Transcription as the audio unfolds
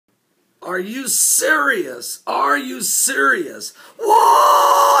Are you serious? Are you serious?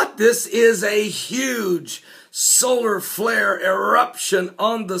 What? This is a huge solar flare eruption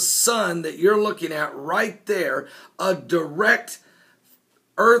on the sun that you're looking at right there. A direct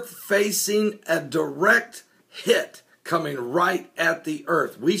Earth facing, a direct hit coming right at the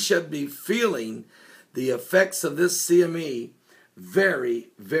Earth. We should be feeling the effects of this CME very,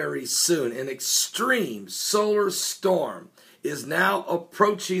 very soon. An extreme solar storm is now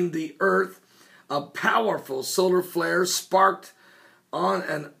approaching the Earth. A powerful solar flare sparked on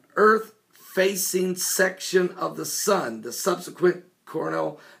an Earth-facing section of the sun. The subsequent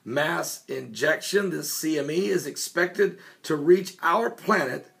coronal mass injection, this CME, is expected to reach our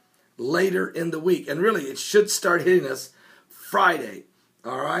planet later in the week. And really, it should start hitting us Friday,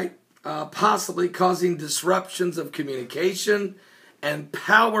 all right? Possibly causing disruptions of communication and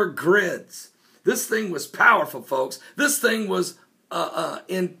power grids. This thing was powerful, folks. This thing was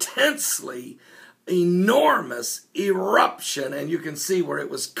intensely enormous eruption, and you can see where it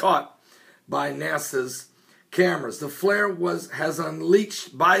was caught by NASA's cameras. The flare has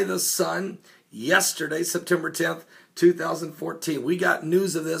unleashed by the sun yesterday, September 10th, 2014. We got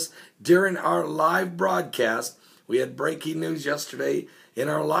news of this during our live broadcast. We had breaking news yesterday in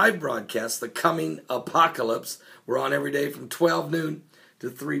our live broadcast, the coming apocalypse. We're on every day from 12 noon to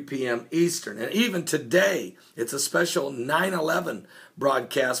 3 p.m. Eastern. And even today, it's a special 9/11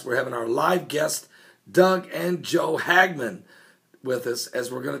 broadcast. We're having our live guest, Doug and Joe Hagman, with us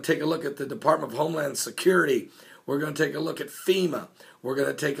as we're going to take a look at the Department of Homeland Security. We're going to take a look at FEMA. We're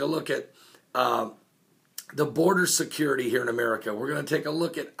going to take a look at the border security here in America. We're going to take a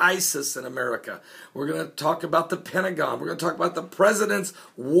look at ISIS in America. We're going to talk about the Pentagon. We're going to talk about the president's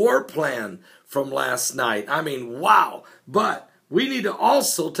war plan from last night. I mean, wow. But we need to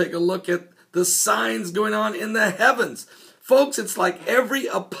also take a look at the signs going on in the heavens. Folks, it's like every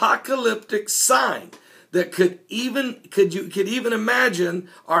apocalyptic sign that could even imagine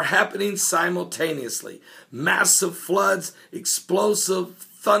are happening simultaneously. Massive floods, explosive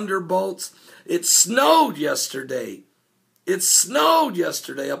thunderbolts. It snowed yesterday. It snowed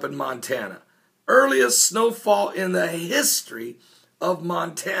yesterday up in Montana. Earliest snowfall in the history of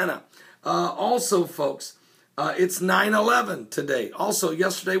Montana. Also, folks, it's 9/11 today. Also,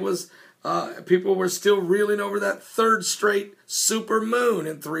 yesterday was, people were still reeling over that third straight super moon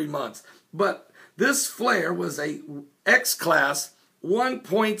in 3 months. But this flare was a X-class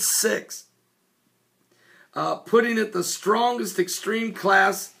 1.6, putting it the strongest extreme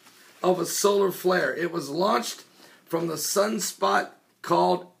class of a solar flare. It was launched from the sunspot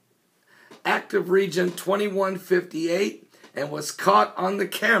called Active Region 2158 and was caught on the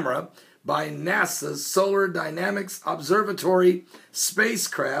camera by NASA's Solar Dynamics Observatory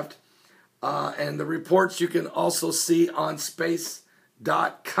spacecraft. And the reports you can also see on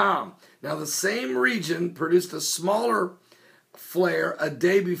space.com. Now, the same region produced a smaller flare a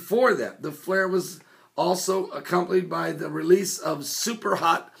day before that. The flare was also accompanied by the release of super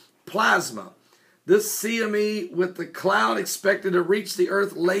hot plasma. This CME with the cloud expected to reach the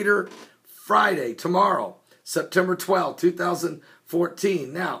Earth later Friday, tomorrow, September 12,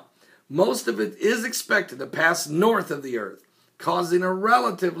 2014. Now, most of it is expected to pass north of the Earth, causing a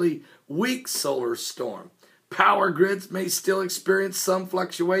relatively weak solar storm. Power grids may still experience some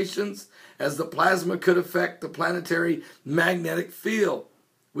fluctuations as the plasma could affect the planetary magnetic field.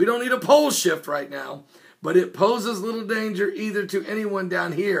 We don't need a pole shift right now, but it poses little danger either to anyone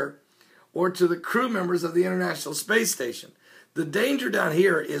down here or to the crew members of the International Space Station. The danger down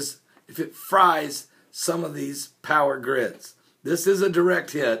here is if it fries some of these power grids. This is a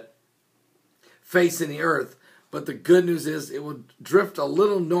direct hit facing the Earth, but the good news is it will drift a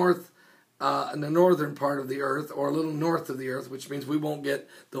little north in the northern part of the Earth, or a little north of the Earth, which means we won't get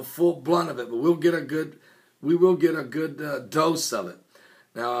the full blunt of it, but we will get a good dose of it.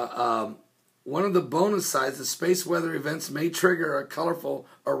 Now, one of the bonus sides, the space weather events may trigger a colorful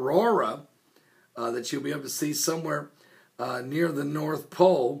aurora that you'll be able to see somewhere near the North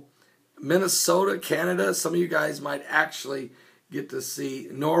Pole. Minnesota, Canada, some of you guys might actually get to see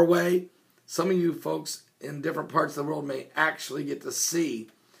Norway. Some of you folks in different parts of the world may actually get to see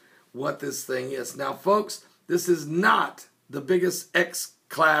what this thing is. Now, folks, this is not the biggest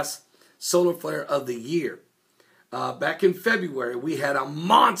X-class solar flare of the year. Back in February, we had a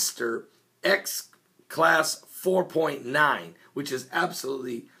monster X-class 4.9, which is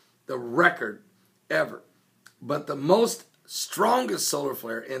absolutely the record ever. But the most strongest solar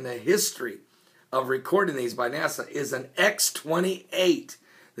flare in the history of recording these by NASA is an X28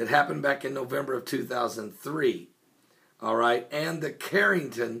 that happened back in November of 2003. All right, and the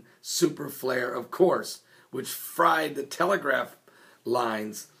Carrington super flare, of course, which fried the telegraph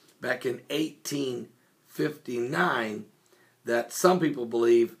lines back in 1859 that some people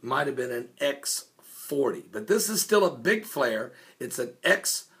believe might have been an X40. But this is still a big flare. It's an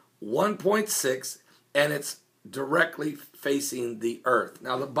X1.6, and it's directly facing the earth.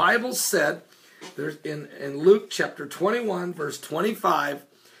 Now, the Bible said, there's in Luke chapter 21, verse 25,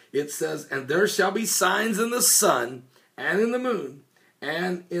 it says, "And there shall be signs in the sun, and in the moon,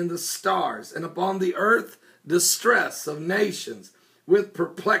 and in the stars, and upon the earth distress of nations, with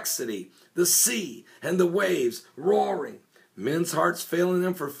perplexity, the sea and the waves roaring, men's hearts failing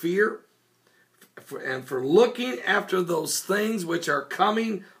them for fear, and for looking after those things which are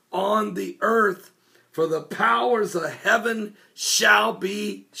coming on the earth, for the powers of heaven shall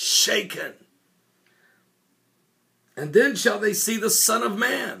be shaken. And then shall they see the Son of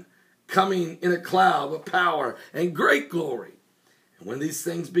Man coming in a cloud with power and great glory. And when these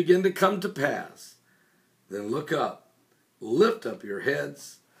things begin to come to pass, then look up, lift up your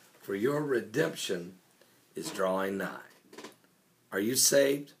heads, for your redemption is drawing nigh." Are you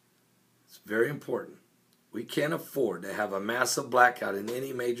saved? It's very important. We can't afford to have a massive blackout in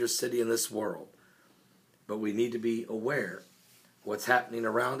any major city in this world. But we need to be aware of what's happening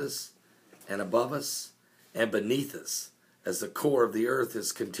around us and above us and beneath us as the core of the earth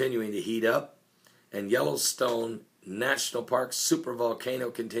is continuing to heat up and Yellowstone National Park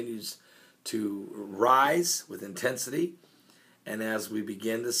supervolcano continues to rise with intensity. And as we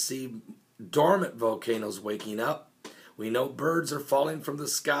begin to see dormant volcanoes waking up, we know birds are falling from the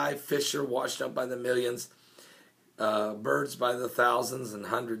sky, fish are washed up by the millions, birds by the thousands and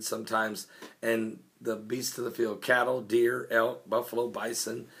hundreds sometimes, and the beasts of the field, cattle, deer, elk, buffalo,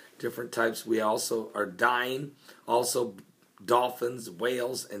 bison, different types. We also are dying. Also dolphins,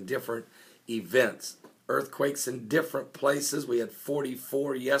 whales, and different events. Earthquakes in different places. We had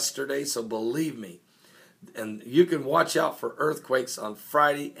 44 yesterday, so believe me. And you can watch out for earthquakes on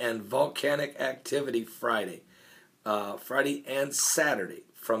Friday and volcanic activity Friday. Friday and Saturday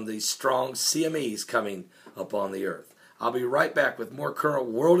from the strong CMEs coming upon the earth. I'll be right back with more current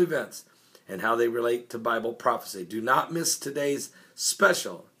world events and how they relate to Bible prophecy. Do not miss today's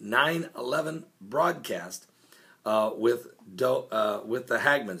special 9/11 broadcast with the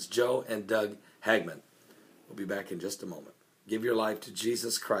Hagmans, Joe and Doug Hagman. We'll be back in just a moment. Give your life to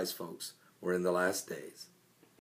Jesus Christ, folks. We're in the last days.